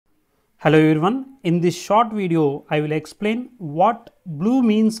Hello everyone, in this short video I will explain what BLUE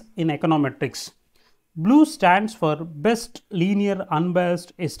means in econometrics. BLUE stands for Best Linear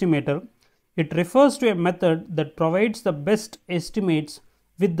Unbiased Estimator. It refers to a method that provides the best estimates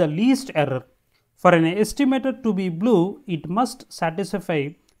with the least error. For an estimator to be BLUE, it must satisfy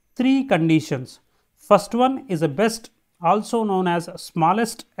three conditions. First one is a best, also known as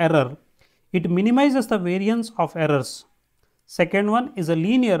smallest error. It minimizes the variance of errors. Second one is a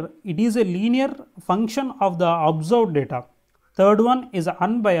linear, it is a linear function of the observed data. Third one is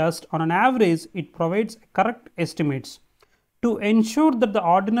unbiased, on an average it provides correct estimates. To ensure that the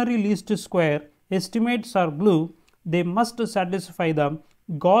ordinary least square estimates are BLUE, they must satisfy the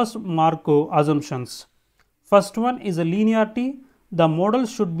Gauss-Markov assumptions. First one is a linearity, the model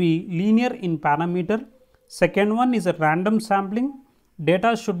should be linear in parameter. Second one is a random sampling,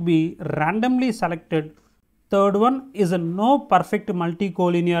 data should be randomly selected. Third one is a no perfect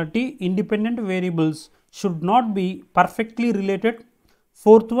multicollinearity, independent variables should not be perfectly related.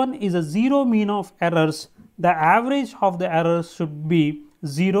 Fourth one is a zero mean of errors, the average of the errors should be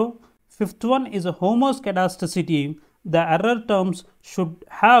 0. Fifth one is a homoscedasticity, the error terms should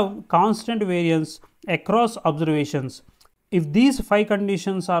have constant variance across observations. If these 5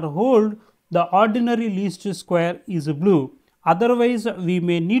 conditions are held, the ordinary least square is BLUE. Otherwise, we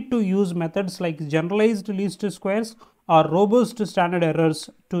may need to use methods like generalized least squares or robust standard errors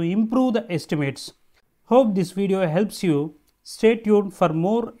to improve the estimates. Hope this video helps you. Stay tuned for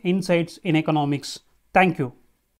more insights in economics. Thank you.